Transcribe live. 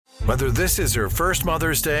Whether this is her first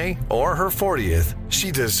Mother's Day or her 40th, she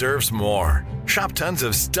deserves more. Shop tons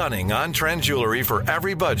of stunning on-trend jewelry for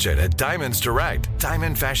every budget at Diamonds Direct.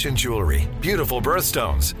 Diamond fashion jewelry, beautiful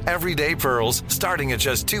birthstones, everyday pearls starting at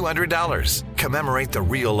just $200. Commemorate the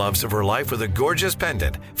real loves of her life with a gorgeous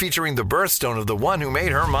pendant featuring the birthstone of the one who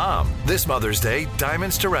made her mom. This Mother's Day,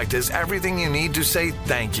 Diamonds Direct is everything you need to say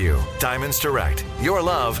thank you. Diamonds Direct. Your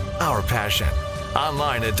love, our passion.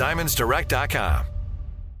 Online at diamondsdirect.com.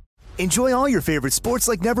 Enjoy all your favorite sports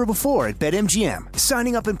like never before at BetMGM.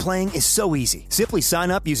 Signing up and playing is so easy. Simply sign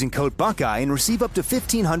up using code Buckeye and receive up to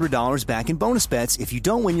 $1,500 back in bonus bets if you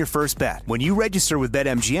don't win your first bet. When you register with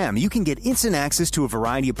BetMGM, you can get instant access to a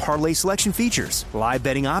variety of parlay selection features, live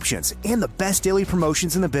betting options, and the best daily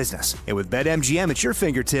promotions in the business. And with BetMGM at your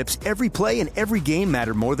fingertips, every play and every game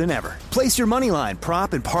matter more than ever. Place your moneyline,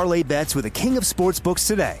 prop, and parlay bets with the king of sportsbooks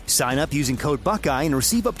today. Sign up using code Buckeye and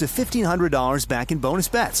receive up to $1,500 back in bonus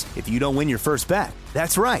bets if you don't win your first bet.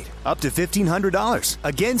 That's right, up to $1,500.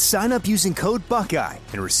 Again, sign up using code Buckeye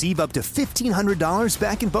and receive up to $1,500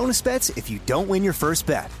 back in bonus bets if you don't win your first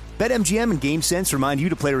bet. BetMGM and GameSense remind you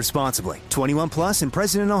to play responsibly. 21 plus and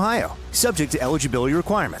present in Ohio. Subject to eligibility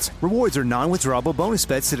requirements. Rewards are non-withdrawable bonus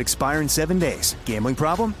bets that expire in 7 days. Gambling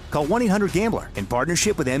problem? Call 1-800-GAMBLER in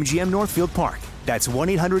partnership with MGM Northfield Park. That's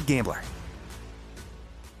 1-800-GAMBLER.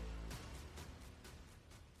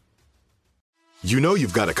 You know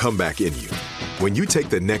you've got a comeback in you. When you take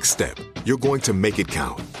the next step, you're going to make it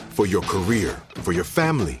count. For your career, for your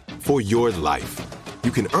family, for your life. You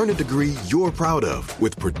can earn a degree you're proud of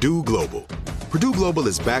with Purdue Global. Purdue Global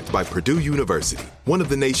is backed by Purdue University, one of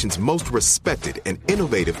the nation's most respected and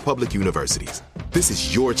innovative public universities. This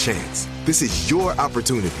is your chance. This is your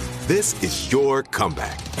opportunity. This is your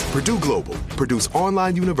comeback. Purdue Global, Purdue's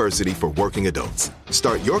online university for working adults.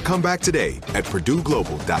 Start your comeback today at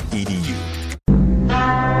purdueglobal.edu.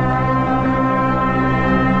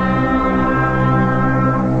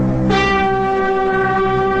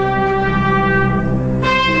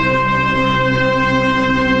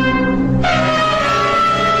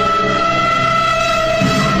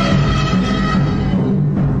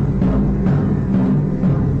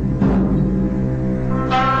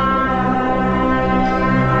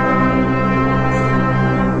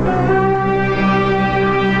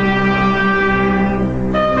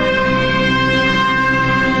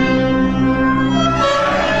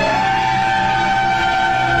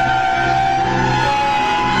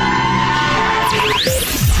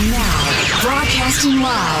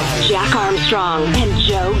 Jack Armstrong and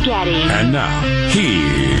Joe Getty. And now,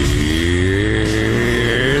 here's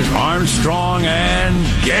Armstrong and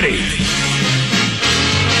Getty.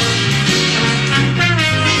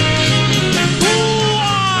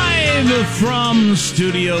 Live from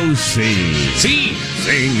Studio C. Si,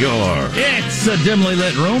 senor. It's a dimly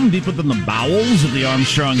lit room deep within the bowels of the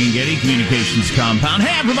Armstrong and Getty Communications compound.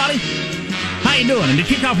 Hey, everybody. How you doing? And to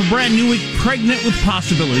kick off a brand new week, pregnant with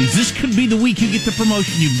possibilities. This could be the week you get the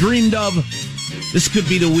promotion you've dreamed of. This could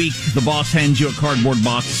be the week the boss hands you a cardboard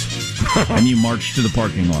box and you march to the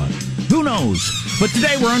parking lot. Who knows? But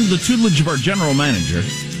today we're under the tutelage of our general manager.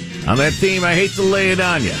 On that theme, I hate to lay it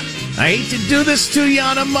on you. I hate to do this to you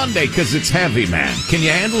on a Monday because it's heavy, man. Can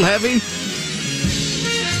you handle heavy?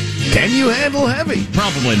 Can you handle heavy?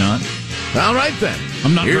 Probably not. All right, then.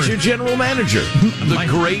 Here's your general manager. The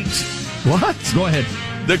great... What? Go ahead.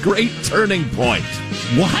 The great turning point.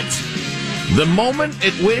 What? The moment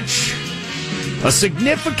at which a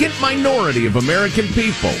significant minority of American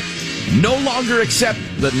people no longer accept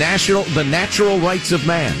the natural rights of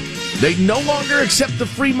man. They no longer accept the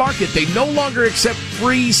free market. They no longer accept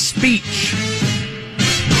free speech.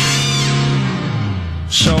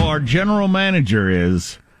 So our general manager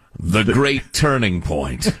is... The great turning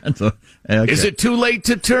point. Okay. Is it too late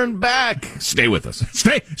to turn back? Stay with us.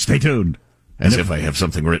 Stay tuned. As if I have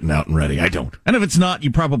something written out and ready. I don't. And if it's not,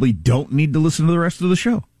 you probably don't need to listen to the rest of the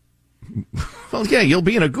show. Well, yeah, you'll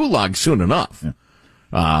be in a gulag soon enough. Yeah.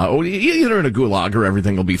 Either in a gulag or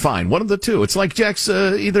everything will be fine. One of the two. It's like Jack's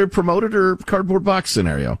either promoted or cardboard box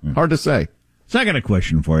scenario. Yeah. Hard to say. So I got a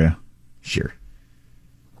question for you. Sure.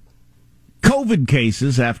 COVID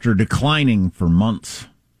cases, after declining for months,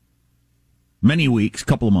 many weeks,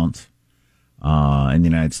 couple of months, in the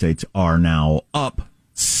United States, are now up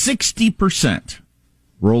 60%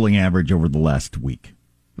 rolling average over the last week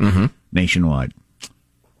nationwide.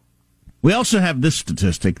 We also have this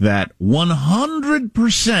statistic that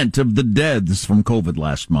 100% of the deaths from COVID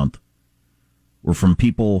last month were from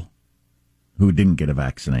people who didn't get a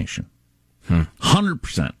vaccination.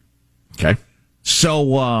 100%. Okay.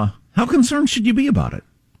 So how concerned should you be about it?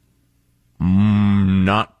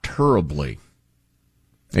 Not terribly.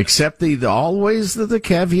 Except always the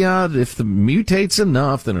caveat: if the mutates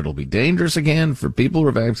enough, then it'll be dangerous again for people who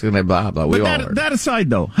are vaccinated. Blah blah. That aside,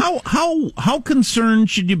 though, how concerned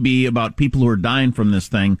should you be about people who are dying from this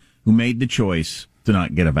thing who made the choice to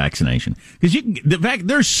not get a vaccination? Because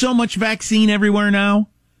there's so much vaccine everywhere now.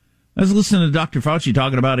 I was listening to Dr. Fauci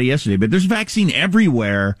talking about it yesterday, but there's vaccine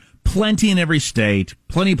everywhere, plenty in every state,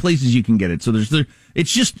 plenty of places you can get it. So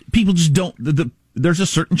it's just people just don't. There's a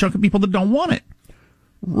certain chunk of people that don't want it.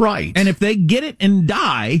 Right. And if they get it and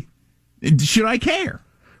die, should I care?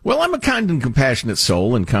 Well, I'm a kind and compassionate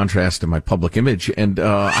soul in contrast to my public image, and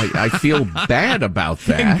I feel bad about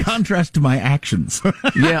that. In contrast to my actions.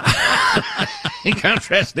 Yeah. In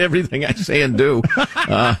contrast to everything I say and do.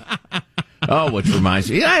 Which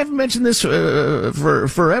reminds me, I haven't mentioned this for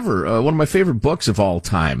forever. One of my favorite books of all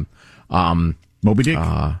time. Moby Dick?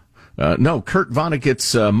 No, Kurt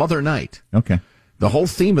Vonnegut's Mother Night. Okay. The whole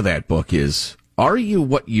theme of that book is, are you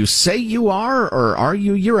what you say you are, or are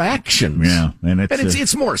you your actions? Yeah, and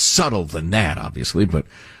it's more subtle than that, obviously, but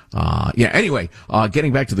anyway,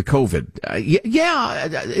 getting back to the COVID,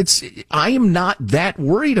 I am not that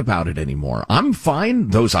worried about it anymore. I'm fine.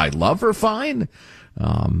 Those I love are fine.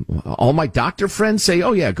 All my doctor friends say,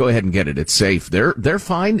 "Oh yeah, go ahead and get it. It's safe." They're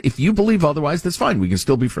fine. If you believe otherwise, that's fine. We can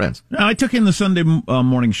still be friends. Now, I took in the Sunday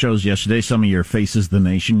morning shows yesterday. Some of your Faces the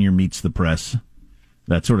Nation, your Meets the Press,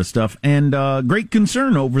 that sort of stuff, and great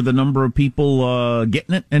concern over the number of people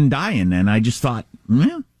getting it and dying. And I just thought,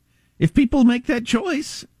 if people make that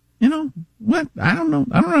choice, what? I don't know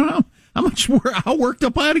how worked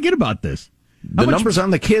up I ought to get about this. The numbers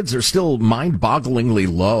on the kids are still mind-bogglingly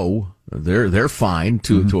low. They're fine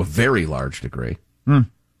to a very large degree.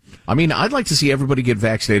 I mean, I'd like to see everybody get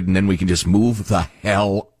vaccinated, and then we can just move the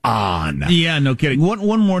hell on. Yeah, no kidding.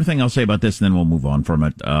 One more thing I'll say about this, and then we'll move on from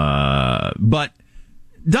it. But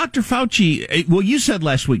Dr. Fauci, well, you said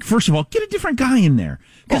last week, first of all, get a different guy in there.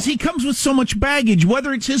 Because he comes with so much baggage,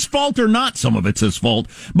 whether it's his fault or not. Some of it's his fault.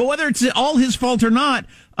 But whether it's all his fault or not,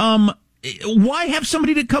 why have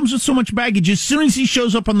somebody that comes with so much baggage? As soon as he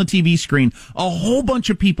shows up on the TV screen, a whole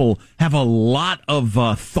bunch of people have a lot of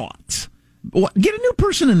thoughts. Get a new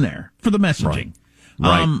person in there for the messaging.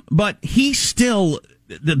 Right. But he's still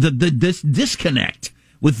this disconnect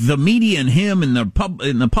with the media and him and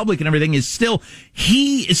the public and everything is still,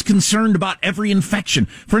 he is concerned about every infection.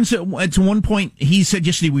 For instance, at one point he said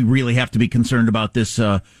yesterday, we really have to be concerned about this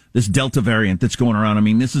Delta variant that's going around. I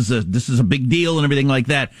mean, this is a big deal and everything like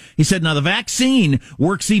that. He said, now the vaccine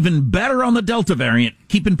works even better on the Delta variant,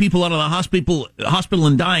 keeping people out of the hospital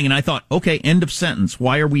and dying. And I thought, okay, end of sentence.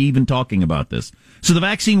 Why are we even talking about this? So the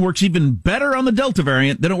vaccine works even better on the Delta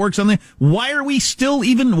variant than it works on why are we still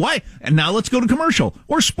why? And now let's go to commercial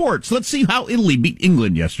or sports. Let's see how Italy beat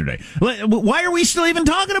England yesterday. Why are we still even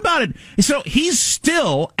talking about it? So he's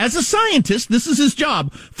still, as a scientist, this is his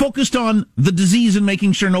job, focused on the disease and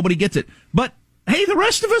making sure nobody gets it. But hey, the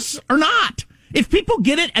rest of us are not. If people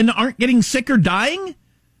get it and aren't getting sick or dying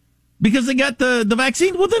because they got the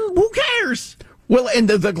vaccine, well then who cares? Well, and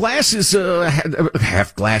the glass is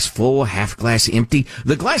half glass full, half glass empty.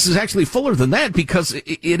 The glass is actually fuller than that because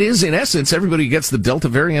it is, in essence, everybody gets the Delta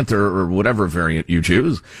variant or whatever variant you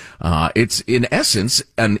choose. It's, in essence,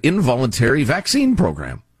 an involuntary vaccine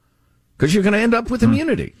program because you're going to end up with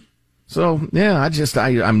immunity. So, yeah,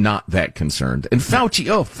 I'm not that concerned. And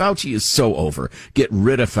Fauci is so over. Get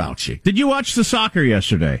rid of Fauci. Did you watch the soccer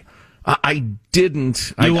yesterday? I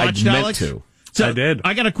didn't. You watched, I meant Alex? to. So I did.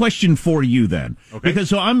 I got a question for you then. Okay.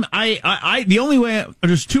 Because the only way,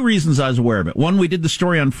 there's two reasons I was aware of it. One, we did the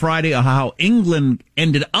story on Friday of how England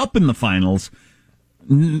ended up in the finals.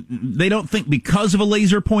 They don't think because of a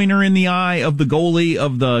laser pointer in the eye of the goalie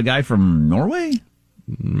of the guy from Norway?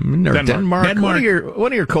 Denmark. One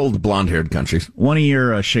of your cold blonde-haired countries. One of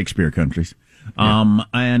your Shakespeare countries.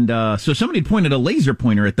 Yeah. So somebody pointed a laser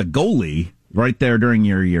pointer at the goalie right there during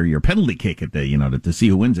your penalty kick at the, to see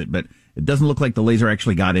who wins it. But it doesn't look like the laser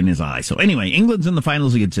actually got in his eye. So anyway, England's in the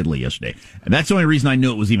finals against Italy yesterday. And that's the only reason I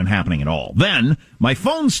knew it was even happening at all. Then my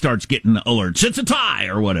phone starts getting alerts. It's a tie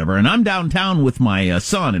or whatever. And I'm downtown with my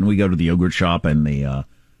son, and we go to the yogurt shop and the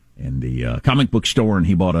comic book store, and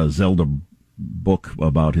he bought a Zelda book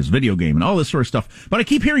about his video game and all this sort of stuff. But I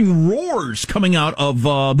keep hearing roars coming out of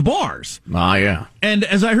the bars. Ah, yeah. And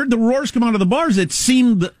as I heard the roars come out of the bars, it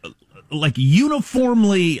seemed like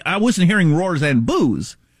uniformly, I wasn't hearing roars and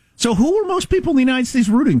boos. So who are most people in the United States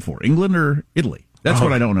rooting for, England or Italy? That's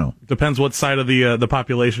what I don't know. Depends what side of the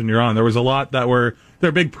population you're on. There was a lot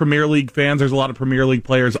they're big Premier League fans. There's a lot of Premier League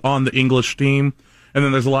players on the English team. And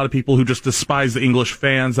then there's a lot of people who just despise the English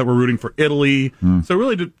fans that were rooting for Italy. So it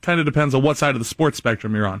really kind of depends on what side of the sports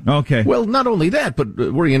spectrum you're on. Okay. Well, not only that, but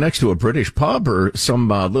were you next to a British pub or some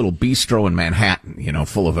little bistro in Manhattan,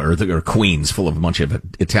 full of, or Queens, full of a bunch of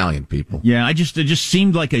Italian people? Yeah, it just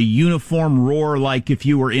seemed like a uniform roar, like if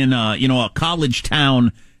you were in a college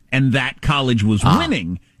town and that college was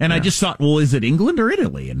winning. And I just thought, well, is it England or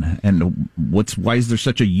Italy? And why is there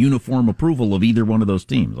such a uniform approval of either one of those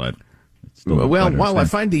teams? While I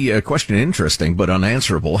find the question interesting but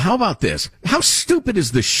unanswerable, how about this? How stupid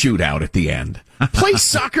is the shootout at the end? Play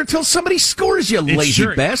soccer till somebody scores, you lazy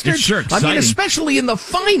bastard. It's sure exciting. I mean, especially in the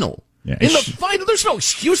final. Yeah, in the final, there's no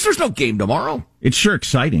excuse. There's no game tomorrow. It's sure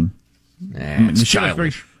exciting. It's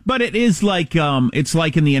childish. But it is like it's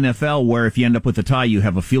like in the NFL where if you end up with a tie, you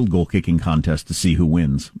have a field goal kicking contest to see who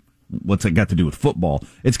wins. What's that got to do with football?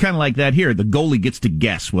 It's kind of like that here. The goalie gets to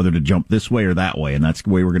guess whether to jump this way or that way, and that's the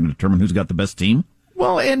way we're going to determine who's got the best team.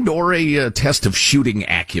 Well, or a test of shooting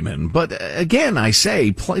acumen. But again, I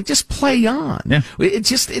say, just play on. Yeah.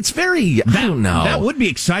 It's very, I don't know. That would be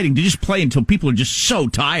exciting to just play until people are just so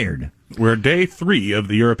tired. We're day 3 of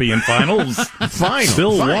the European finals.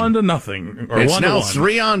 Still 1-0. Or it's 1-1. Now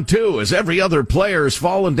 3-on-2 as every other player has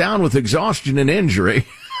fallen down with exhaustion and injury.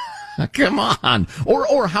 Come on.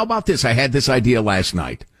 Or how about this? I had this idea last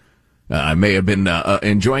night. I may have been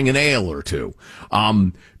enjoying an ale or two.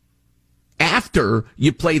 After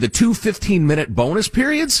you play the 2 15-minute bonus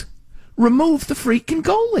periods, remove the freaking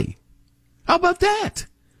goalie. How about that?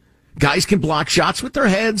 Guys can block shots with their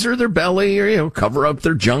heads or their belly or, cover up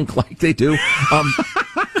their junk like they do.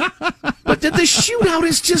 But the shootout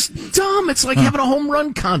is just dumb. It's like having a home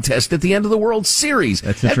run contest at the end of the World Series.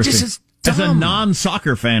 That's interesting. As a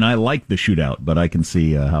non-soccer fan, I like the shootout, but I can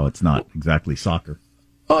see how it's not exactly soccer.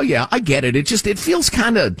 Oh, yeah, I get it. It feels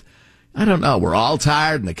kind of, I don't know, we're all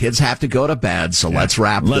tired and the kids have to go to bed, so let's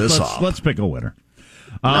wrap this up. Let's pick a winner.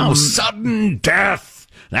 No, sudden death.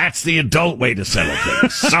 That's the adult way to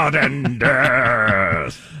celebrate. Sudden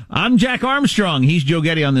death. I'm Jack Armstrong. He's Joe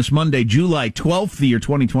Getty on this Monday, July 12th, the year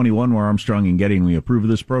 2021. We're Armstrong and Getty, and we approve of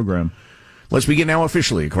this program. Let's begin now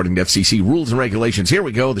officially, according to FCC rules and regulations. Here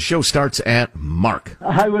we go. The show starts at Mark.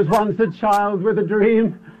 I was once a child with a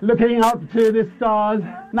dream, looking up to the stars.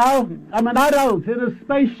 Now I'm an adult in a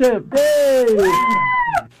spaceship. Hey!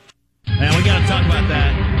 Now we got to talk about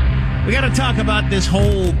that. We got to talk about this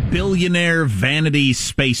whole billionaire vanity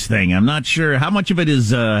space thing. I'm not sure how much of it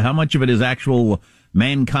is actual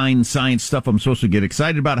mankind science stuff I'm supposed to get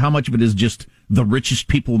excited about. How much of it is just the richest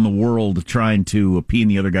people in the world trying to pee in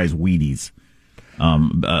the other guy's Wheaties.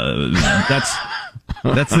 That's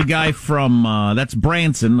the guy from that's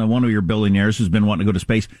Branson, one of your billionaires who's been wanting to go to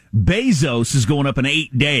space. Bezos is going up in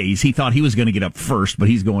 8 days. He thought he was going to get up first, but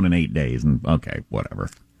he's going in 8 days. And okay, whatever.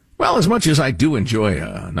 Well, as much as I do enjoy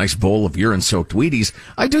a nice bowl of urine-soaked Wheaties,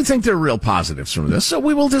 I do think there are real positives from this, so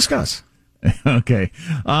we will discuss. Okay.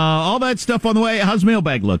 All that stuff on the way. How's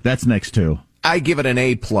mailbag look? That's next, too. I give it an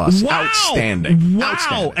A+. Wow. Outstanding. Wow.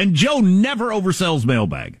 Outstanding. And Joe never oversells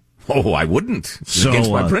mailbag. Oh, I wouldn't. It's so,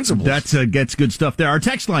 against my principles. That gets good stuff there. Our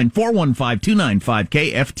text line,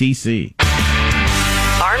 415-295-KFTC.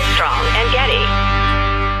 Armstrong and Getty.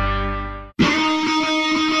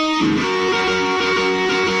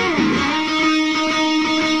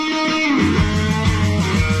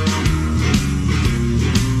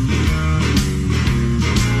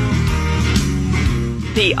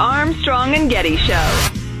 The Armstrong and Getty Show.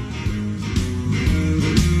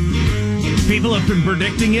 People have been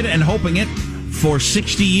predicting it and hoping it for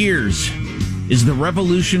 60 years. Is the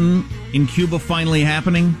revolution in Cuba finally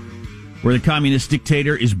happening? Where the communist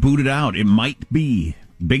dictator is booted out? It might be.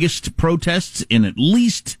 Biggest protests in at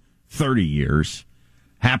least 30 years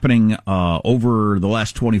happening over the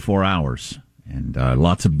last 24 hours. And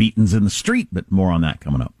lots of beatings in the street, but more on that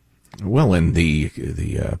coming up. Well, and the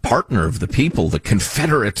partner of the people, the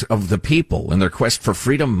confederate of the people in their quest for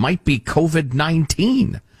freedom might be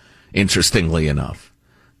COVID-19, interestingly enough.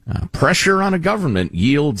 Pressure on a government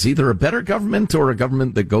yields either a better government or a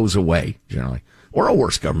government that goes away, generally. Or a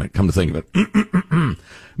worse government, come to think of it.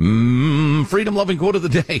 Freedom-loving quote of the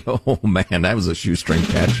day. Oh, man, that was a shoestring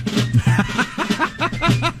catch.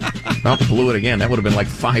 Well, blew it again. That would have been like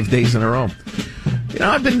 5 days in a row.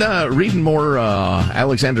 I've been reading more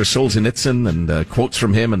Alexander Solzhenitsyn and quotes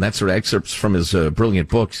from him and that sort of excerpts from his brilliant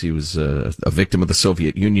books. He was a victim of the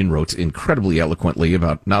Soviet Union, wrote incredibly eloquently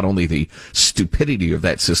about not only the stupidity of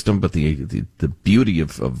that system, but the beauty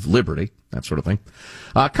of liberty, that sort of thing.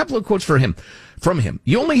 A couple of quotes from him.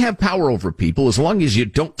 You only have power over people as long as you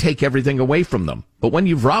don't take everything away from them. But when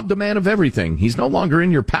you've robbed a man of everything, he's no longer in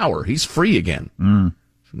your power. He's free again.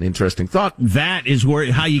 An interesting thought. That is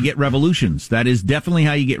how you get revolutions. That is definitely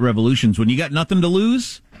how you get revolutions. When you got nothing to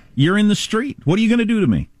lose, you're in the street. What are you going to do to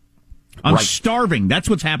me? I'm starving. That's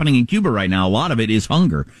what's happening in Cuba right now. A lot of it is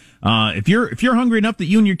hunger. If you're hungry enough that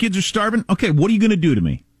you and your kids are starving, okay, what are you going to do to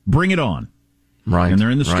me? Bring it on. Right. And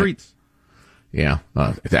they're in the streets. Yeah.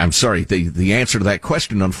 I'm sorry. The answer to that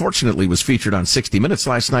question, unfortunately, was featured on 60 Minutes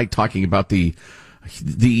last night, talking about the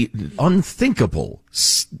unthinkable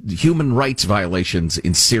human rights violations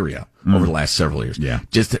in Syria over the last several years. Yeah.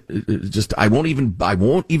 Just I won't even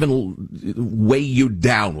weigh you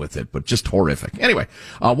down with it, but just horrific. Anyway,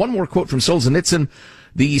 one more quote from Solzhenitsyn.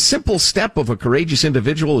 The simple step of a courageous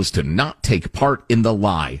individual is to not take part in the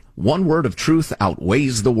lie. One word of truth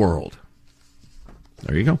outweighs the world.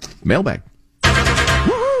 There you go. Mailbag.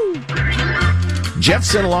 Woo-hoo! Jeff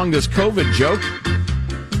sent along this COVID joke.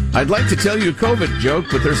 I'd like to tell you a COVID joke,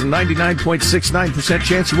 but there's a 99.69%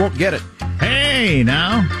 chance you won't get it. Hey,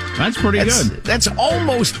 now. That's pretty good. That's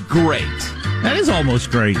almost great. That is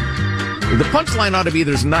almost great. The punchline ought to be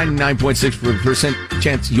there's a 99.6%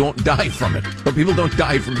 chance you won't die from it. But people don't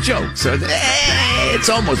die from jokes. So it's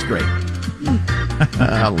almost great.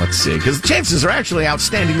 Let's see. Because the chances are actually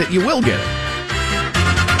outstanding that you will get it.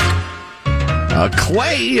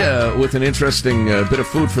 Clay, with an interesting bit of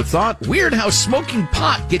food for thought. Weird how smoking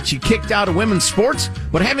pot gets you kicked out of women's sports,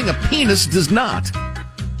 but having a penis does not.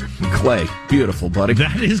 Clay, beautiful, buddy.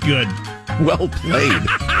 That is good. Well played.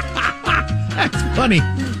 That's funny.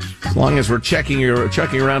 As long as we're checking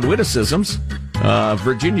around witticisms,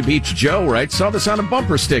 Virginia Beach Joe, right, saw this on a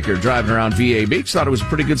bumper sticker driving around VA Beach, thought it was a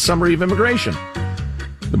pretty good summary of immigration.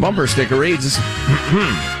 The bumper sticker reads,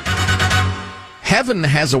 Heaven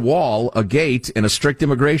has a wall, a gate, and a strict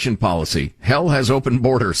immigration policy. Hell has open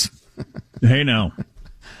borders. Hey, now.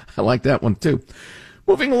 I like that one, too.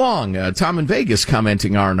 Moving along, Tom in Vegas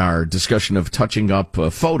commenting on our discussion of touching up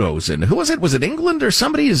photos. And who was it? Was it England or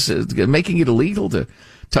somebody is making it illegal to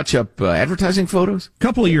touch up advertising photos? A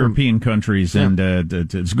couple of European countries, and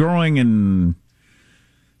it's growing, and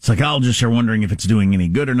psychologists are wondering if it's doing any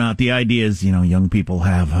good or not. The idea is, young people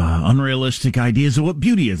have unrealistic ideas of what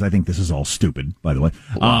beauty is. I think this is all stupid, by the way.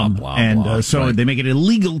 So they make it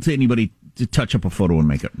illegal to anybody to touch up a photo and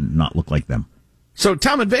make it not look like them. So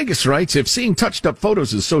Tom in Vegas writes, if seeing touched-up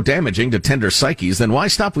photos is so damaging to tender psyches, then why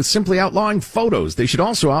stop with simply outlawing photos? They should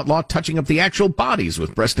also outlaw touching up the actual bodies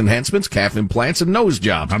with breast enhancements, calf implants, and nose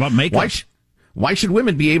jobs. How about makeup? Why should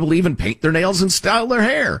women be able to even paint their nails and style their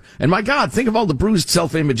hair? And my God, think of all the bruised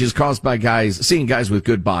self-images caused by seeing guys with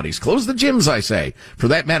good bodies. Close the gyms, I say. For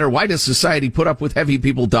that matter, why does society put up with heavy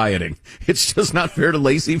people dieting? It's just not fair to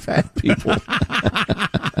lazy fat people.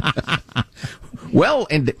 Well,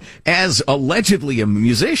 and as allegedly a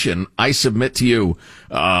musician, I submit to you,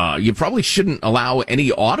 you probably shouldn't allow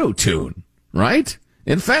any auto-tune, right?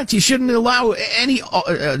 In fact, you shouldn't allow any,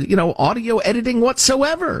 audio editing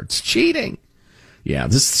whatsoever. It's cheating. Yeah,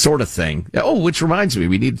 this sort of thing. Oh, which reminds me,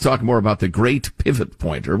 we need to talk more about the great pivot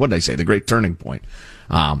point, or what did I say, the great turning point,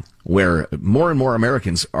 where more and more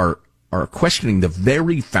Americans are questioning the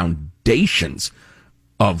very foundations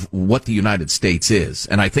of what the United States is.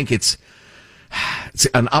 And I think it's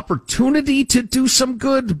an opportunity to do some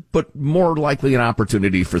good, but more likely an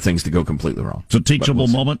opportunity for things to go completely wrong. It's a teachable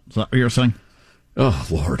moment, is that what you're saying? Oh,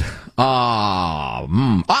 Lord.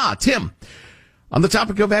 Tim, on the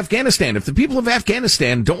topic of Afghanistan, if the people of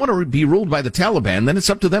Afghanistan don't want to be ruled by the Taliban, then it's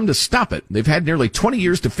up to them to stop it. They've had nearly 20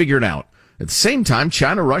 years to figure it out. At the same time,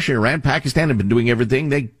 China, Russia, Iran, Pakistan have been doing everything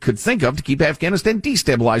they could think of to keep Afghanistan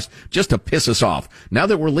destabilized just to piss us off. Now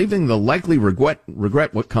that we're leaving, they'll likely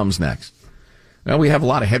regret what comes next. Well, we have a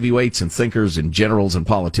lot of heavyweights and thinkers and generals and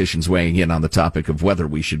politicians weighing in on the topic of whether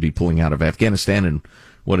we should be pulling out of Afghanistan and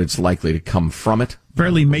what it's likely to come from it.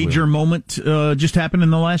 Fairly major moment just happened in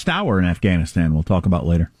the last hour in Afghanistan. We'll talk about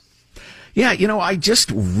later. Yeah, I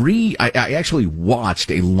I actually watched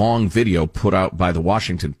a long video put out by the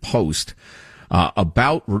Washington Post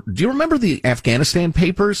about, do you remember the Afghanistan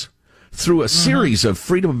Papers? Through a series of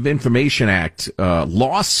Freedom of Information Act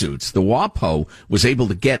lawsuits, the WAPO was able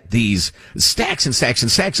to get these stacks and stacks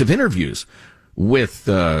and stacks of interviews with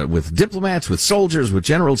diplomats, with soldiers, with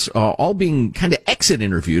generals, all being kind of exit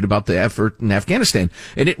interviewed about the effort in Afghanistan.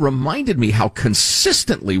 And it reminded me how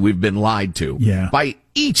consistently we've been lied to by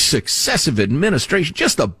each successive administration.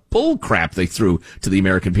 Just the bull crap they threw to the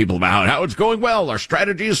American people about how it's going well, our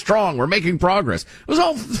strategy is strong, we're making progress. It was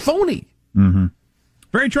all phony. Mm-hmm.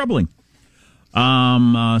 Very troubling.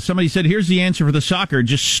 Somebody said, here's the answer for the soccer.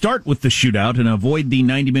 Just start with the shootout and avoid the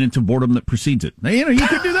 90 minutes of boredom that precedes it. Now, you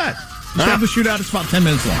could do that. Just have the shootout. It's about 10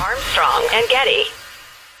 minutes long. Armstrong and Getty.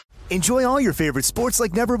 Enjoy all your favorite sports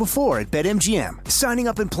like never before at BetMGM. Signing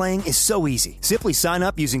up and playing is so easy. Simply sign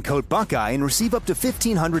up using code Buckeye and receive up to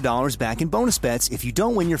 $1,500 back in bonus bets if you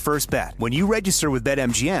don't win your first bet. When you register with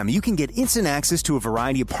BetMGM, you can get instant access to a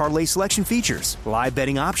variety of parlay selection features, live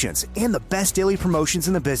betting options, and the best daily promotions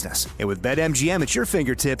in the business. And with BetMGM at your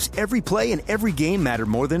fingertips, every play and every game matter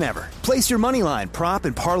more than ever. Place your moneyline, prop,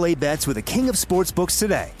 and parlay bets with the king of sportsbooks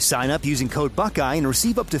today. Sign up using code Buckeye and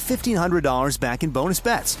receive up to $1,500 back in bonus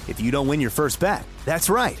bets if you don't win your first bet. That's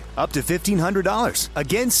right, up to $1,500.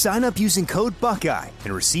 Again, sign up using code Buckeye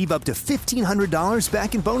and receive up to $1,500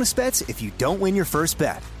 back in bonus bets if you don't win your first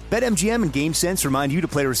bet. BetMGM and GameSense remind you to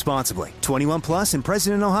play responsibly. 21 plus and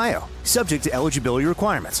present in Ohio. Subject to eligibility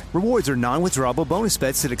requirements. Rewards are non-withdrawable bonus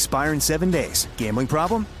bets that expire in 7 days. Gambling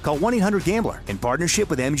problem? Call 1-800-GAMBLER in partnership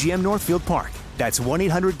with MGM Northfield Park. That's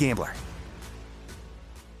 1-800-GAMBLER.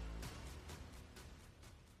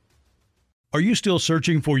 Are you still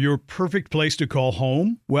searching for your perfect place to call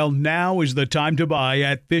home? Well, now is the time to buy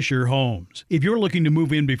at Fisher Homes. If you're looking to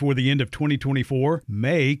move in before the end of 2024,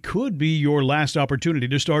 May could be your last opportunity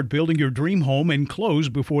to start building your dream home and close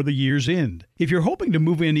before the year's end. If you're hoping to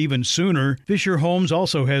move in even sooner, Fisher Homes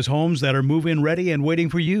also has homes that are move-in ready and waiting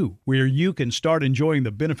for you, where you can start enjoying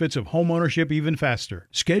the benefits of homeownership even faster.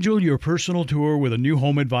 Schedule your personal tour with a new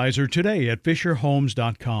home advisor today at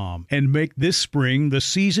FisherHomes.com and make this spring the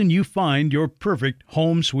season you find your perfect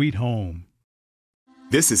home sweet home.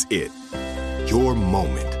 This is it. Your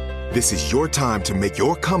moment. This is your time to make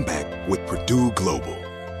your comeback with Purdue Global.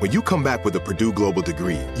 When you come back with a Purdue Global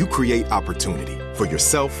degree, you create opportunity for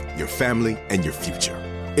yourself, your family, and your future.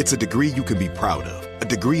 It's a degree you can be proud of, a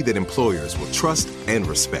degree that employers will trust and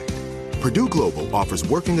respect. Purdue Global offers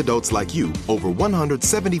working adults like you over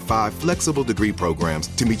 175 flexible degree programs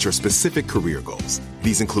to meet your specific career goals.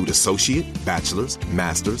 These include associate, bachelor's,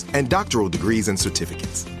 master's, and doctoral degrees and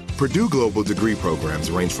certificates. Purdue Global degree programs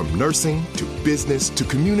range from nursing to business to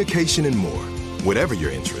communication and more. Whatever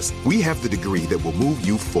your interest, we have the degree that will move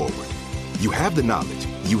you forward. You have the knowledge,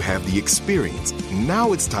 you have the experience.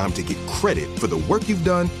 Now it's time to get credit for the work you've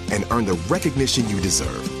done and earn the recognition you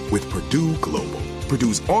deserve with Purdue Global,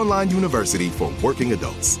 Purdue's online university for working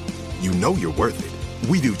adults. You know you're worth it.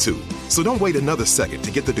 We do too. So don't wait another second to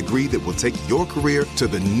get the degree that will take your career to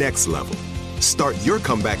the next level. Start your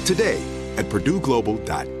comeback today at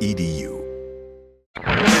purdueglobal.edu.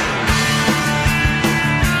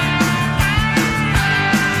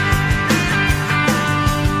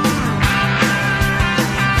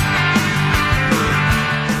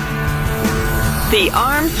 The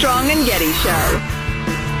Armstrong and Getty Show.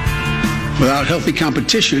 Without healthy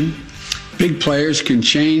competition, big players can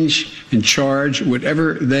change and charge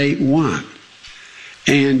whatever they want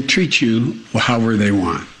and treat you however they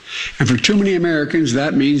want. And for too many Americans,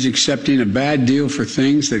 that means accepting a bad deal for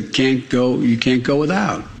things that you can't go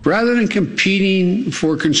without. Rather than competing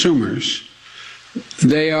for consumers,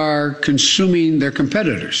 they are consuming their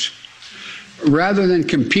competitors. Rather than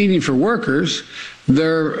competing for workers,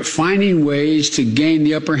 they're finding ways to gain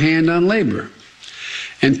the upper hand on labor.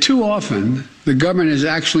 And too often, the government has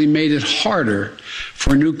actually made it harder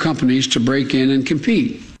for new companies to break in and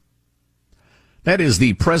compete. That is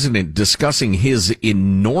the president discussing his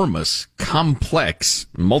enormous, complex,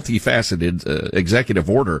 multifaceted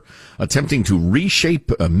executive order attempting to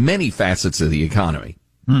reshape many facets of the economy.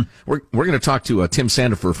 We're going to talk to Tim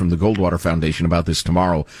Sandifer from the Goldwater Foundation about this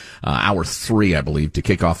tomorrow, hour 3, I believe, to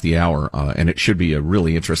kick off the hour. And it should be a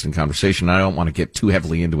really interesting conversation. I don't want to get too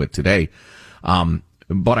heavily into it today.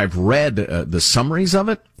 But I've read the summaries of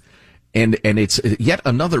it. And it's yet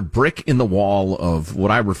another brick in the wall of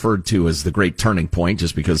what I referred to as the great turning point,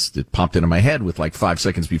 just because it popped into my head with like 5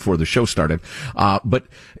 seconds before the show started. But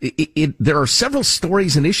there are several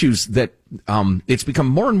stories and issues that it's become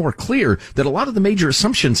more and more clear that a lot of the major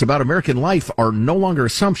assumptions about American life are no longer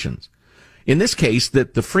assumptions. In this case,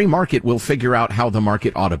 that the free market will figure out how the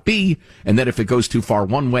market ought to be, and that if it goes too far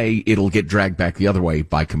one way, it'll get dragged back the other way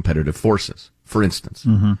by competitive forces, for instance.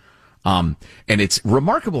 Mm-hmm. And it's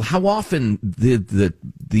remarkable how often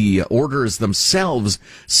the orders themselves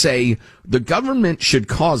say the government should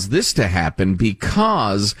cause this to happen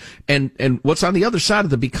because, and what's on the other side of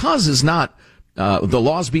the because is not, the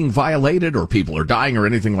laws being violated or people are dying or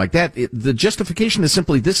anything like that. The justification is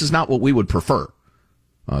simply, this is not what we would prefer.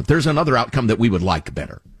 There's another outcome that we would like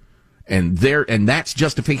better. And that's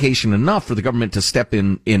justification enough for the government to step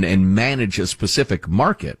in and manage a specific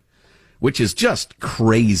market, which is just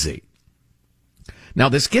crazy. Now,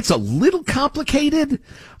 this gets a little complicated,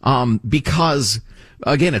 because,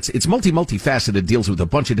 again, it's multifaceted, deals with a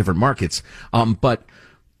bunch of different markets. But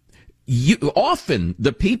often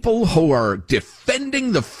the people who are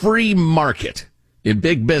defending the free market in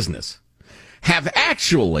big business have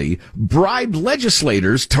actually bribed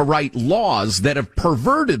legislators to write laws that have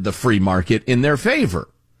perverted the free market in their favor.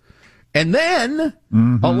 And then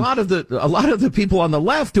a lot of the people on the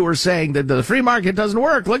left who are saying that the free market doesn't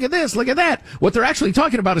work, look at this, look at that. What they're actually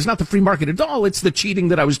talking about is not the free market at all. It's the cheating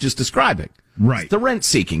that I was just describing. Right. It's the rent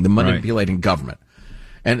seeking, the manipulating government.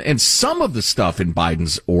 And some of the stuff in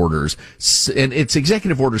Biden's orders, and it's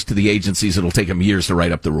executive orders to the agencies, it'll take them years to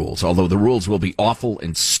write up the rules, although the rules will be awful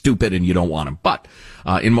and stupid and you don't want them. But,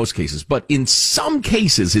 in most cases. But in some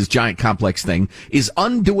cases, his giant complex thing is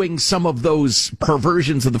undoing some of those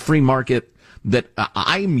perversions of the free market that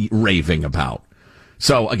I'm raving about.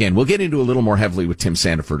 So again, we'll get into a little more heavily with Tim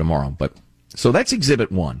Sandefur tomorrow. But, so that's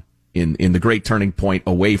Exhibit 1 in the great turning point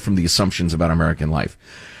away from the assumptions about American life.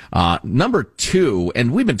 Number 2,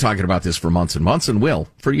 and we've been talking about this for months and months and will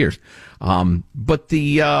for years. But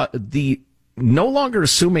the no longer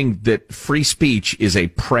assuming that free speech is a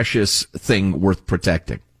precious thing worth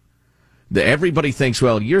protecting. Everybody thinks,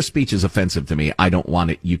 well, your speech is offensive to me. I don't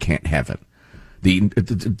want it. You can't have it.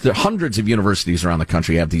 The hundreds of universities around the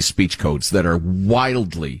country have these speech codes that are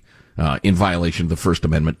wildly in violation of the First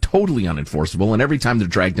Amendment, totally unenforceable. And every time they're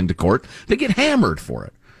dragged into court, they get hammered for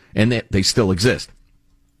it. And they still exist.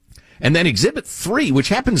 And then Exhibit 3, which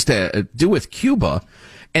happens to do with Cuba,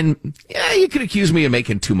 and you could accuse me of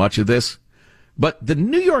making too much of this, but the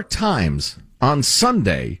New York Times on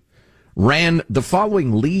Sunday ran the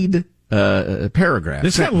following lead paragraph.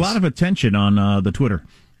 This got a lot of attention on the Twitter.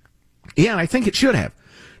 Yeah, I think it should have.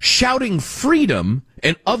 Shouting freedom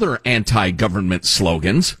and other anti-government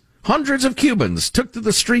slogans, hundreds of Cubans took to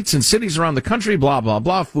the streets in cities around the country, blah, blah,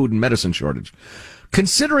 blah, food and medicine shortage.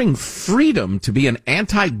 Considering freedom to be an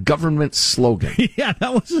anti-government slogan. Yeah,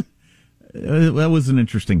 that was an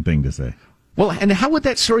interesting thing to say. Well, and how would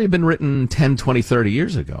that story have been written 10, 20, 30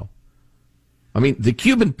 years ago? I mean, the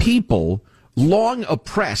Cuban people, long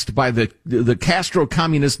oppressed by the Castro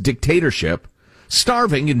communist dictatorship,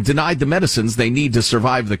 starving and denied the medicines they need to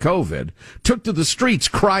survive the COVID, took to the streets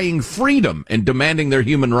crying freedom and demanding their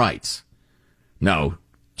human rights. No,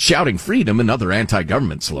 shouting freedom and other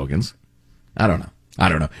anti-government slogans. I don't know.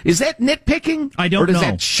 Is that nitpicking? I don't know. Or does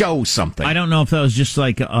that show something? I don't know if that was just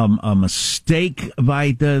like a mistake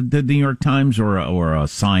by the New York Times or a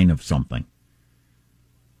sign of something.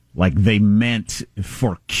 Like they meant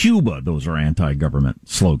for Cuba, those are anti-government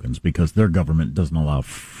slogans because their government doesn't allow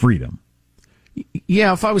freedom.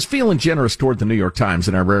 Yeah, if I was feeling generous toward the New York Times,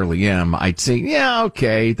 and I rarely am, I'd say, yeah,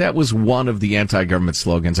 okay, that was one of the anti-government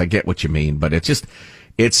slogans. I get what you mean, but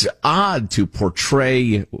it's odd to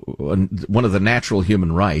portray one of the natural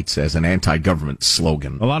human rights as an anti-government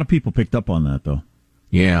slogan. A lot of people picked up on that, though.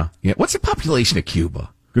 Yeah. What's the population of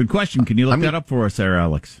Cuba? Good question. Can you look that up for us there,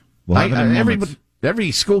 Alex? We'll have it in moments.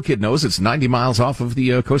 Every school kid knows it's 90 miles off of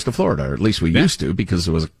the coast of Florida, or at least we used to, because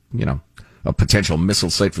it was, a potential missile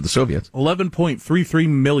site for the Soviets. 11.33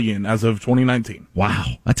 million as of 2019. Wow,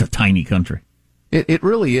 that's a tiny country. It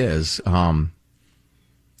really is. And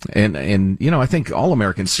I think all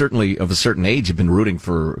Americans, certainly of a certain age, have been rooting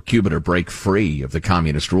for Cuba to break free of the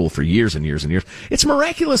communist rule for years and years and years. It's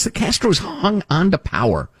miraculous that Castro's hung on to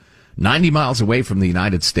power 90 miles away from the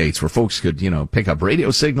United States, where folks could, pick up radio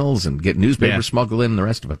signals and get newspapers smuggled in and the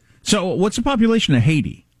rest of it. So what's the population of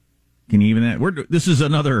Haiti? Can you even... this is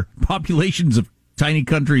another Populations of Tiny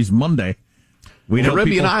Countries Monday.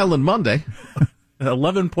 Caribbean Island Monday.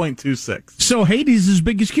 11.26. So Haiti's as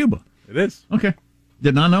big as Cuba. It is. Okay.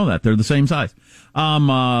 Did not know that. They're the same size.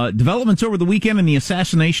 Developments over the weekend in the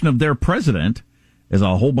assassination of their president, as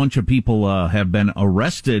a whole bunch of people have been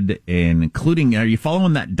arrested, including, are you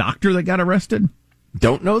following that doctor that got arrested?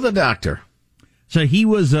 Don't know the doctor. So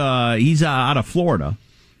he's out of Florida,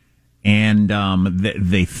 and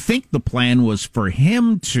they think the plan was for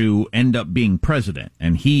him to end up being president,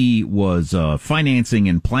 and he was financing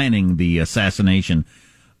and planning the assassination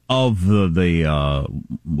of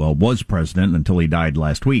was president until he died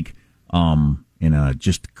last week, in a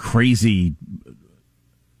just crazy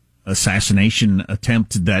assassination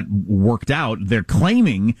attempt that worked out. They're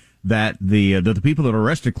claiming that the people that are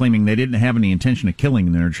arrested claiming they didn't have any intention of killing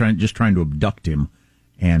him. They're just trying to abduct him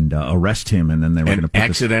and arrest him, and then they were going to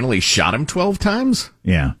accidentally shot him 12 times.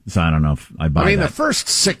 Yeah, so I don't know if I buy that. I mean, the first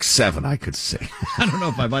 6, 7, I could see. I don't know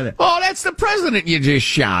if I buy that. Oh, that's the president you just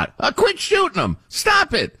shot. Quit shooting him.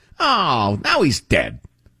 Stop it. Oh, now he's dead.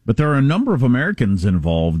 But there are a number of Americans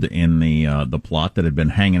involved in the plot that had been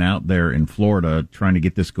hanging out there in Florida trying to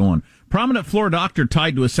get this going. Prominent Florida doctor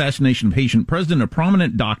tied to assassination of Haitian president. A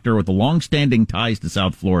prominent doctor with long-standing ties to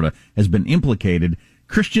South Florida has been implicated.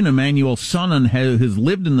 Christian Emmanuel Sonnen has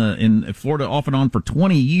lived in Florida off and on for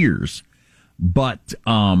 20 years. But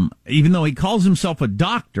even though he calls himself a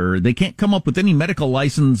doctor, they can't come up with any medical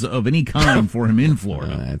license of any kind for him in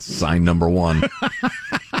Florida. That's sign number one.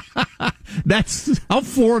 That's how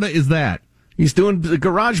Florida is that. He's doing the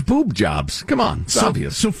garage boob jobs. Come on, it's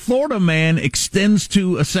obvious. So Florida man extends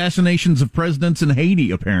to assassinations of presidents in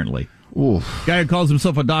Haiti, apparently. Oof. Guy who calls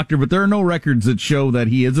himself a doctor, but there are no records that show that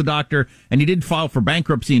he is a doctor, and he did file for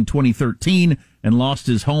bankruptcy in 2013 and lost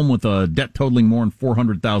his home with a debt totaling more than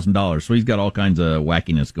 $400,000. So he's got all kinds of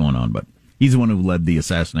wackiness going on, but he's the one who led the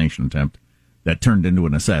assassination attempt that turned into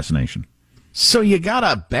an assassination. So you got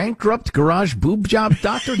a bankrupt garage boob job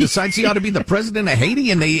doctor decides he ought to be the president of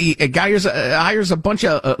Haiti, and a guy hires a bunch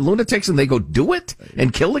of lunatics, and they go do it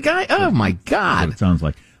and kill the guy? Oh, my God. That's what it sounds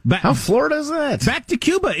like. How Florida is that? Back to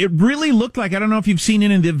Cuba. It really looked like, I don't know if you've seen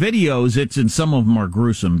any of the videos, some of them are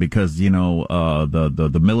gruesome because,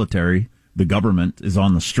 the military, the government is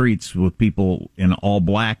on the streets with people in all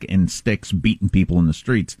black and sticks beating people in the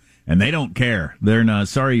streets, and they don't care. They're not,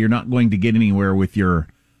 sorry, you're not going to get anywhere with your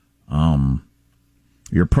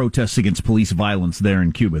protests against police violence there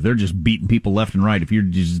in Cuba. They're just beating people left and right if you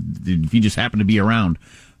just happen to be around.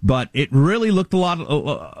 But it really looked a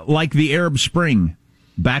lot like the Arab Spring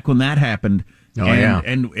back when that happened.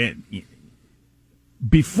 And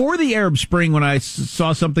before the Arab Spring, when I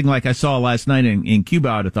saw something like I saw last night in Cuba,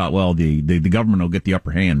 I'd have thought, well, the government will get the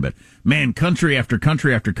upper hand. But, man, country after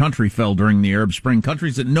country after country fell during the Arab Spring.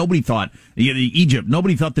 Countries that nobody thought, Egypt,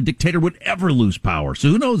 nobody thought the dictator would ever lose power. So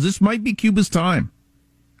who knows? This might be Cuba's time.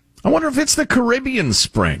 I wonder if it's the Caribbean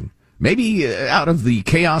Spring. Maybe out of the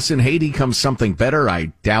chaos in Haiti comes something better.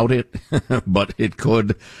 I doubt it, but it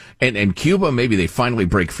could. And Cuba, maybe they finally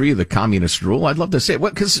break free of the communist rule. I'd love to say it.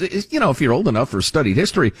 Because, if you're old enough or studied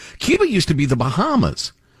history, Cuba used to be the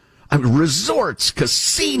Bahamas. I mean, resorts,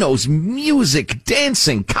 casinos, music,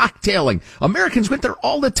 dancing, cocktailing. Americans went there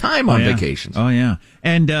all the time on vacations. Oh, yeah.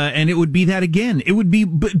 And it would be that again. It would be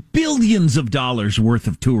billions of dollars worth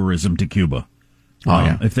of tourism to Cuba.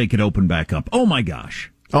 If they could open back up. Oh, my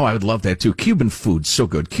gosh. Oh, I would love that too. Cuban food's so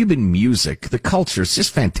good. Cuban music, the culture's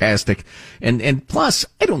just fantastic. And plus,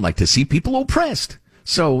 I don't like to see people oppressed.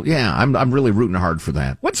 So, yeah, I'm really rooting hard for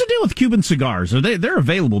that. What's the deal with Cuban cigars? They're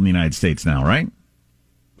available in the United States now, right?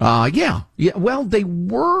 Yeah. Well, they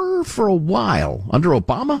were for a while under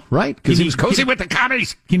Obama, right? Because he was cozy with the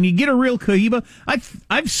commies. Can you get a real Cohiba?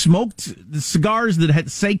 I've smoked the cigars that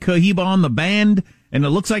say Cohiba on the band, and it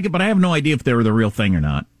looks like it, but I have no idea if they were the real thing or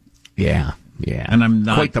not. Yeah. Yeah, and I'm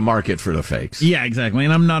not quite the market for the fakes. Yeah, exactly.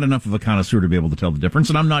 And I'm not enough of a connoisseur to be able to tell the difference.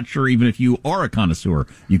 And I'm not sure even if you are a connoisseur,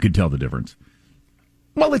 you could tell the difference.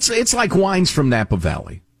 Well, it's like wines from Napa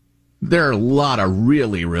Valley. There are a lot of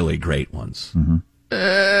really, really great ones.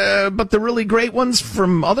 Mm-hmm. But the really great ones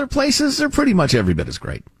from other places are pretty much every bit as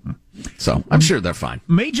great. So I'm sure they're fine.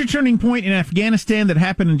 Major turning point in Afghanistan that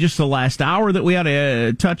happened in just the last hour that we ought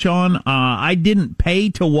to touch on. I didn't pay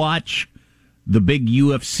to watch the big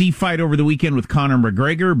UFC fight over the weekend with Conor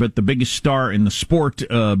McGregor, but the biggest star in the sport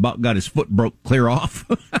about got his foot broke clear off.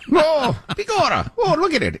 Oh, Bigora. Oh,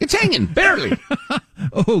 look at it. It's hanging, barely.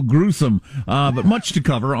 Oh, gruesome. But much to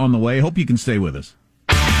cover on the way. Hope you can stay with us.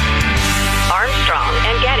 Armstrong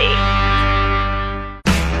and Getty.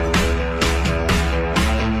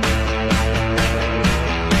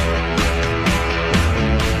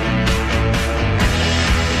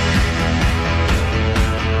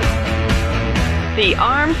 The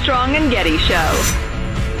Armstrong and Getty Show.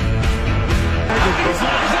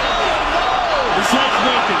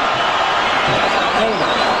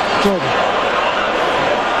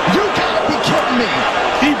 You gotta be kidding me.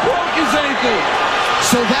 He broke his ankle.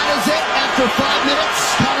 So that is it. After 5 minutes,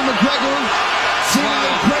 Conor McGregor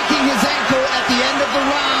seemingly breaking his ankle at the end of the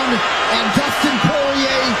round, and Dustin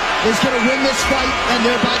Poirier is going to win this fight and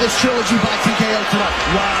thereby this trilogy by TKO tonight.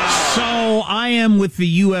 Wow. So I am with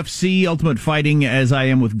the UFC Ultimate Fighting as I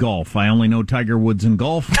am with golf. I only know Tiger Woods in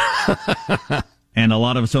golf. And a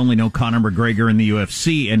lot of us only know Conor McGregor in the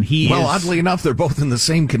UFC, and oddly enough, they're both in the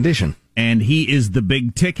same condition. And he is the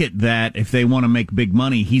big ticket that if they want to make big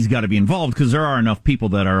money, he's got to be involved because there are enough people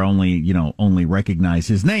that are only recognize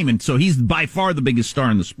his name. And so he's by far the biggest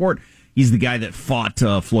star in the sport. He's the guy that fought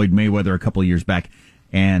Floyd Mayweather a couple of years back.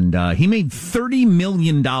 And he made $30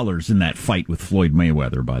 million in that fight with Floyd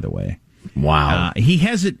Mayweather, by the way. Wow.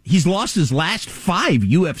 He's lost his last 5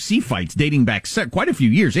 UFC fights dating back quite a few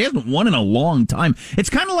years. He hasn't won in a long time. It's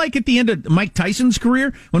kind of like at the end of Mike Tyson's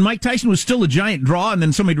career, when Mike Tyson was still a giant draw, and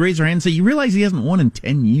then somebody'd raise their hand and say, you realize he hasn't won in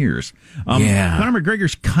 10 years. Yeah. Conor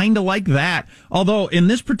McGregor's kind of like that. Although in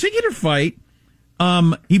this particular fight,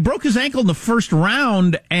 He broke his ankle in the first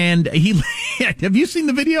round, and he. Have you seen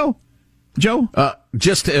the video, Joe?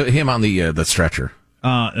 Just him on the stretcher.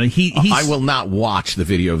 I will not watch the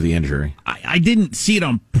video of the injury. I didn't see it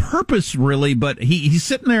on purpose, really, but he's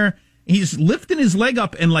sitting there. He's lifting his leg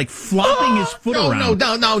up and like flopping his foot around.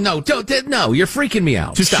 No! You're freaking me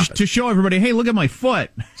out. To show everybody, hey, look at my foot.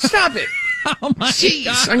 Stop it! Oh my Jeez,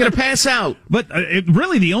 God. I'm going to pass out. But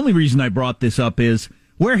really, the only reason I brought this up is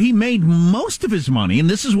where he made most of his money, and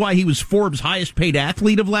this is why he was Forbes' highest paid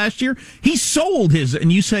athlete of last year. He sold his,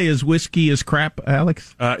 and you say his whiskey is crap,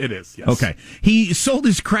 Alex? It is, yes. Okay. He sold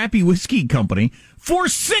his crappy whiskey company for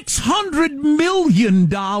 $600 million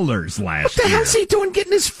last year. What the hell's he doing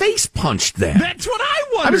getting his face punched then? That's what I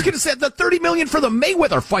wondered. I was going to say the $30 million for the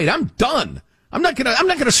Mayweather fight. I'm done. I'm not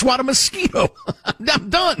gonna swat a mosquito. I'm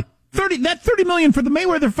done. $30 million for the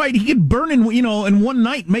Mayweather fight, he could burn in one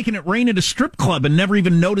night, making it rain at a strip club and never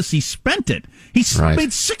even notice he spent it. He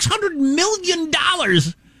made $600 million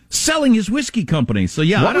selling his whiskey company. So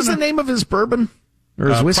yeah, what was the name of his bourbon or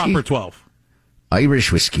his whiskey? Proper 12.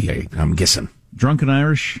 Irish whiskey. I'm guessing. Drunken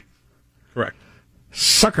Irish. Correct.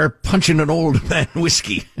 Sucker punching an old man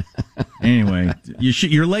whiskey. Anyway,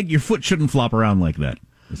 your foot shouldn't flop around like that.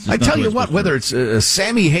 I tell you what, whether it's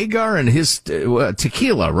Sammy Hagar and his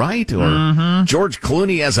tequila, right, or George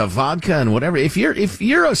Clooney as a vodka and whatever. If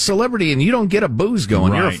you're a celebrity and you don't get a booze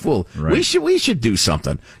going, you're a fool. Right. We should do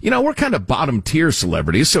something. We're kind of bottom tier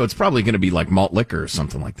celebrities, so it's probably going to be like malt liquor or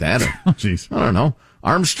something like that. Oh, jeez, I don't know,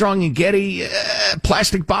 Armstrong and Getty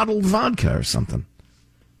plastic bottled vodka or something.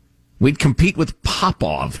 We'd compete with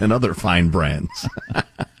Popov and other fine brands.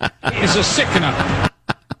 It's a sickener.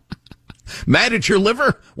 Mad at your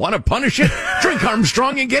liver? Want to punish it? Drink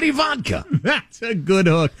Armstrong and Getty vodka. That's a good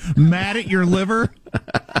hook. Mad at your liver?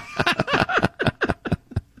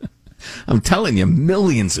 I'm telling you,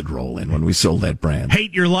 millions would roll in when we sold that brand.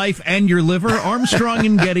 Hate your life and your liver? Armstrong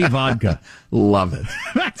and Getty vodka. Love it.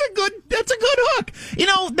 That's a good hook.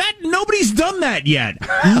 That nobody's done that yet.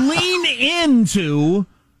 Lean into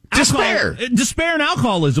despair and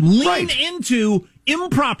alcoholism. Lean into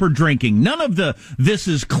improper drinking. None of this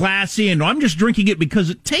is classy and I'm just drinking it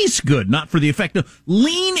because it tastes good, not for the effect of.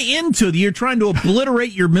 Lean into you're trying to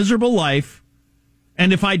obliterate your miserable life,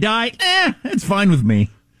 and if I die, it's fine with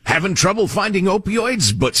me. Having trouble finding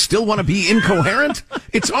opioids but still want to be incoherent?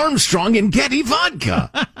 It's Armstrong and Getty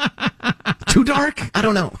vodka. Too dark? I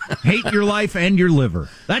don't know. Hate your life and your liver.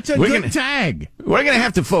 That's a good tag. We're going to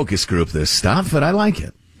have to focus group this stuff, but I like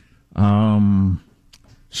it.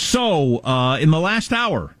 So, in the last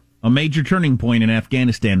hour, a major turning point in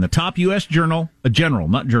Afghanistan. The top U.S. the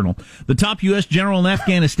top U.S. general in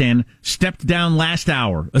Afghanistan stepped down last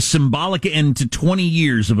hour, a symbolic end to 20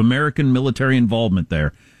 years of American military involvement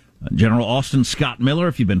there. General Austin Scott Miller,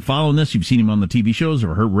 if you've been following this, you've seen him on the TV shows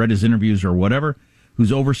or read his interviews or whatever,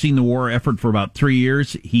 who's overseen the war effort for about 3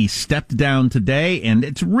 years. He stepped down today, and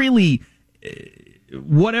it's really...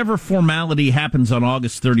 whatever formality happens on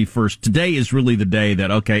August 31st, today is really the day that,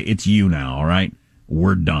 okay, it's you now, all right?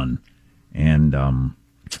 We're done. And,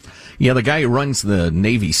 the guy who runs the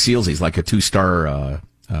Navy SEALs, he's like a 2-star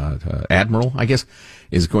admiral, I guess,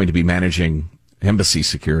 is going to be managing embassy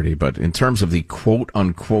security. But in terms of the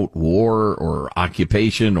quote-unquote war or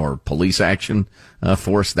occupation or police action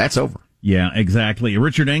force, that's over. Yeah, exactly.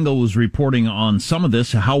 Richard Engel was reporting on some of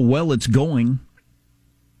this, how well it's going.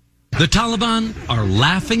 The Taliban are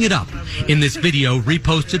laughing it up in this video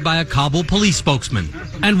reposted by a Kabul police spokesman.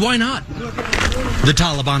 And why not? The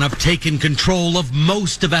Taliban have taken control of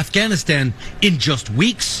most of Afghanistan in just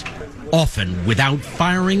weeks, often without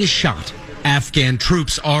firing a shot. Afghan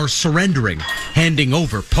troops are surrendering, handing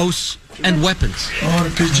over posts and weapons.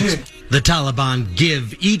 The Taliban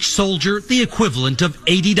give each soldier the equivalent of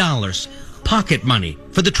 $80, pocket money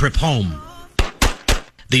for the trip home.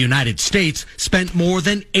 The United States spent more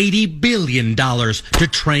than $80 billion to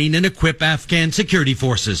train and equip Afghan security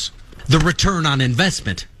forces. The return on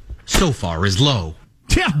investment so far is low.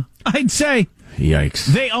 Yeah, I'd say. Yikes.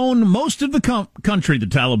 They own most of the country, the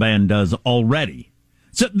Taliban does already.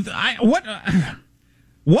 So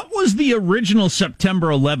what was the original September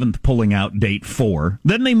 11th pulling out date for?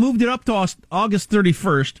 Then they moved it up to August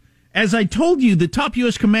 31st. As I told you, the top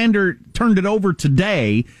U.S. commander turned it over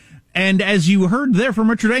today. And as you heard there from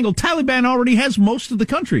Richard Engel, Taliban already has most of the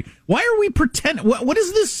country. Why are we pretending? What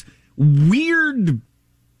is this weird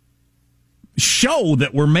show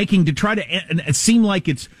that we're making to try to seem like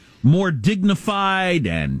it's more dignified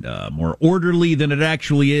and more orderly than it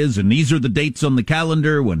actually is? And these are the dates on the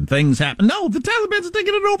calendar when things happen. No, the Taliban's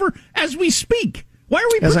taking it over as we speak. Why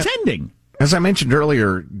are we pretending? As I mentioned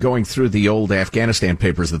earlier, going through the old Afghanistan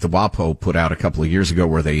papers that the WAPO put out a couple of years ago,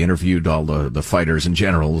 where they interviewed all the fighters and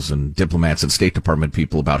generals and diplomats and State Department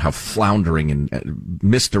people about how floundering and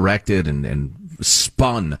misdirected and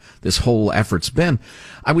spun this whole effort's been,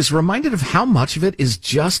 I was reminded of how much of it is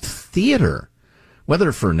just theater.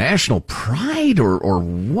 Whether for national pride or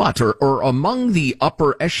what, or among the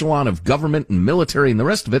upper echelon of government and military and the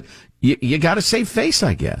rest of it, you got to save face,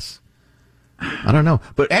 I guess. I don't know.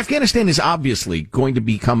 But Afghanistan is obviously going to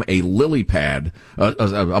become a lily pad,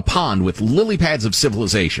 a pond with lily pads of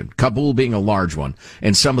civilization, Kabul being a large one,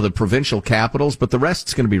 and some of the provincial capitals, but the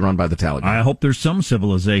rest's going to be run by the Taliban. I hope there's some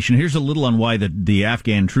civilization. Here's a little on why the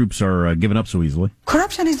Afghan troops are giving up so easily.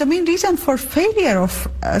 Corruption is the main reason for failure of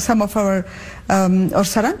some of our, or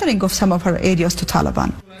surrendering of some of our areas to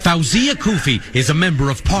Taliban. Fawzia Kufi is a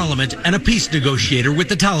member of parliament and a peace negotiator with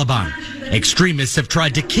the Taliban. Extremists have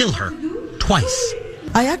tried to kill her twice.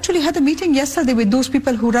 I actually had a meeting yesterday with those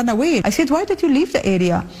people who ran away. I said, why did you leave the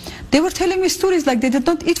area? They were telling me stories like they did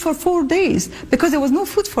not eat for 4 days because there was no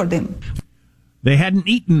food for them. They hadn't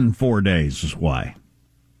eaten 4 days is why.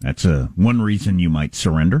 That's one reason you might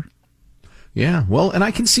surrender. Yeah, well, and I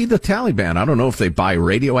can see the Taliban. I don't know if they buy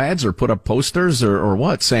radio ads or put up posters or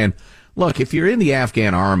what, saying, look, if you're in the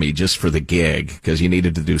Afghan army just for the gig, because you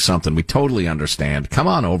needed to do something, we totally understand. Come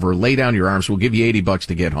on over, lay down your arms. We'll give you $80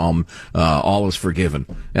 to get home. All is forgiven.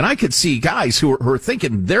 And I could see guys who are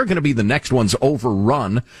thinking they're going to be the next ones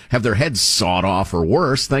overrun, have their heads sawed off or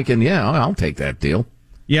worse, thinking, yeah, I'll take that deal.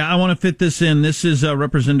 Yeah, I want to fit this in. This is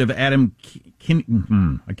Representative Adam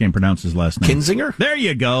I can't pronounce his last name. Kinzinger? There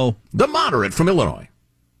you go. The moderate from Illinois.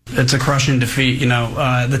 It's a crushing defeat. You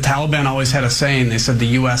know, the Taliban always had a saying. They said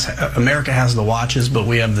America has the watches, but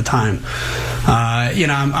we have the time. You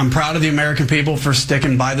know, I'm proud of the American people for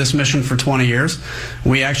sticking by this mission for 20 years.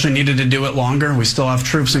 We actually needed to do it longer. We still have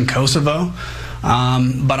troops in Kosovo.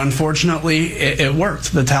 But unfortunately, it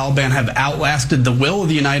worked. The Taliban have outlasted the will of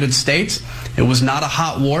the United States. It was not a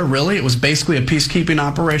hot war, really. It was basically a peacekeeping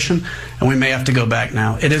operation, and we may have to go back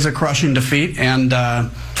now. It is a crushing defeat, and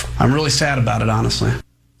I'm really sad about it, honestly.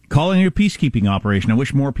 Calling it a peacekeeping operation. I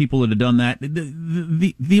wish more would have done that.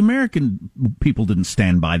 The American people didn't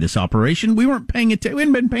stand by this operation. We weren't paying attention. We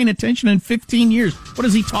hadn't been paying attention in 15 years. What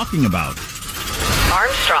is he talking about?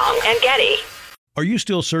 Armstrong and Getty. Are you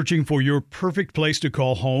still searching for your perfect place to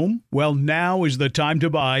call home? Well, now is the time to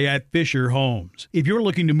buy at Fisher Homes. If you're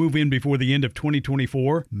looking to move in before the end of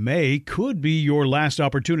 2024, May could be your last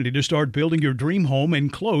opportunity to start building your dream home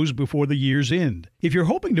and close before the year's end. If you're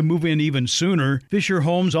hoping to move in even sooner, Fisher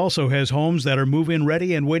Homes also has homes that are move-in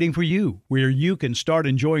ready and waiting for you, where you can start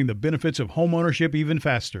enjoying the benefits of homeownership even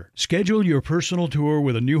faster. Schedule your personal tour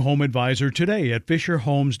with a new home advisor today at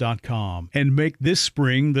FisherHomes.com and make this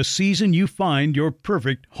spring the season you find your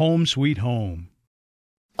perfect home sweet home.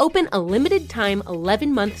 Open a limited-time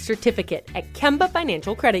 11-month certificate at Kemba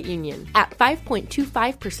Financial Credit Union. At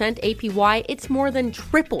 5.25% APY, it's more than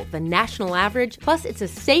triple the national average, plus it's a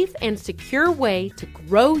safe and secure way to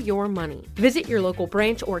grow your money. Visit your local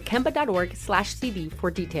branch or kemba.org/CD for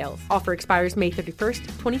details. Offer expires May 31st,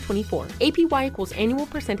 2024. APY equals annual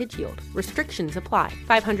percentage yield. Restrictions apply.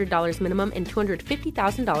 $500 minimum and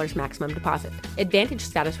 $250,000 maximum deposit. Advantage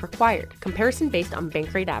status required. Comparison based on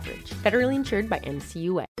bank rate average. Federally insured by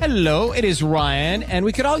NCUA. Hello, it is Ryan, and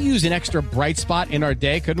we could all use an extra bright spot in our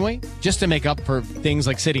day, couldn't we? Just to make up for things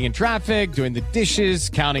like sitting in traffic, doing the dishes,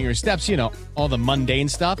 counting your steps, you know, all the mundane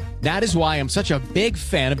stuff. That is why I'm such a big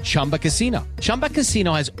fan of Chumba Casino. Chumba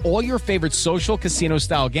Casino has all your favorite social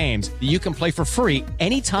casino-style games that you can play for free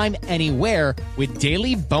anytime, anywhere with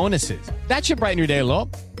daily bonuses. That should brighten your day a little.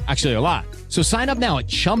 Actually, a lot. So sign up now at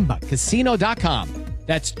ChumbaCasino.com.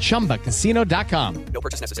 That's ChumbaCasino.com. No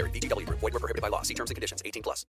purchase necessary. VGW Group. Void where prohibited by law. See terms and conditions. 18+.